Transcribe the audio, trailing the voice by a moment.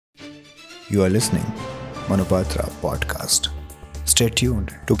You are listening Manupatra Podcast. Stay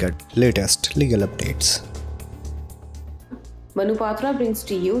tuned to get latest legal updates. Manupatra brings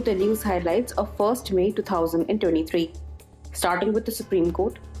to you the news highlights of 1st May 2023. Starting with the Supreme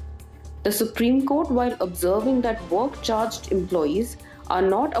Court. The Supreme Court, while observing that work-charged employees are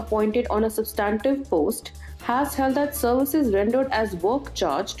not appointed on a substantive post, has held that services rendered as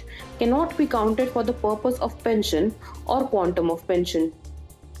work-charged cannot be counted for the purpose of pension or quantum of pension.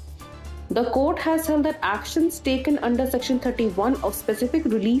 The court has held that actions taken under Section 31 of Specific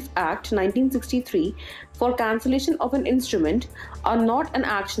Relief Act 1963 for cancellation of an instrument are not an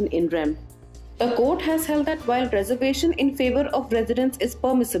action in rem. The court has held that while reservation in favor of residents is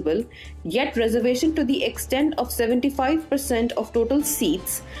permissible, yet reservation to the extent of 75% of total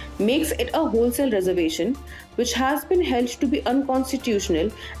seats makes it a wholesale reservation, which has been held to be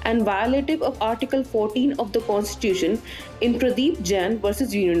unconstitutional and violative of Article 14 of the Constitution in Pradeep Jain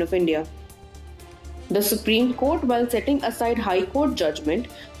v. Union of India. The Supreme Court, while setting aside High Court judgment,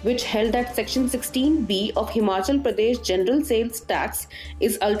 which held that Section 16B of Himachal Pradesh General Sales Tax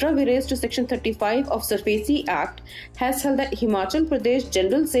is ultra vires to Section 35 of SARFAESI Act, has held that Himachal Pradesh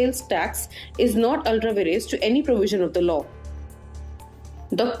General Sales Tax is not ultra vires to any provision of the law.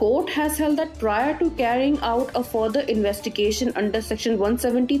 The court has held that prior to carrying out a further investigation under Section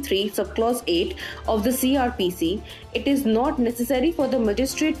 173, Subclause 8 of the CRPC, it is not necessary for the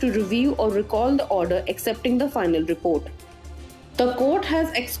magistrate to review or recall the order accepting the final report. The court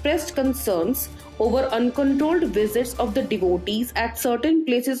has expressed concerns over uncontrolled visits of the devotees at certain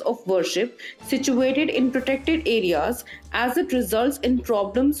places of worship situated in protected areas, as it results in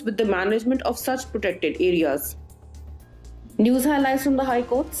problems with the management of such protected areas. News highlights from the High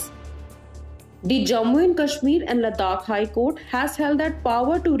Courts. The Jammu and Kashmir and Ladakh High Court has held that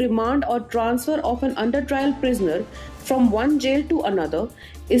power to remand or transfer of an under trial prisoner from one jail to another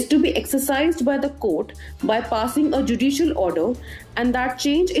is to be exercised by the court by passing a judicial order, and that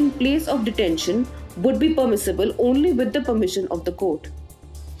change in place of detention would be permissible only with the permission of the court.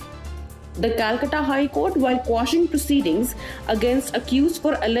 The Calcutta High Court, while quashing proceedings against accused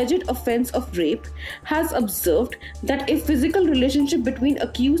for alleged offence of rape, has observed that if physical relationship between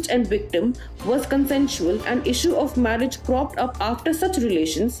accused and victim was consensual and issue of marriage cropped up after such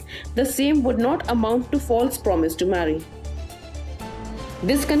relations, the same would not amount to false promise to marry.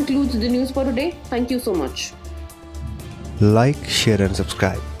 This concludes the news for today. Thank you so much. Like, share and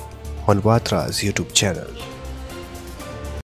subscribe on Manuptra's YouTube channel.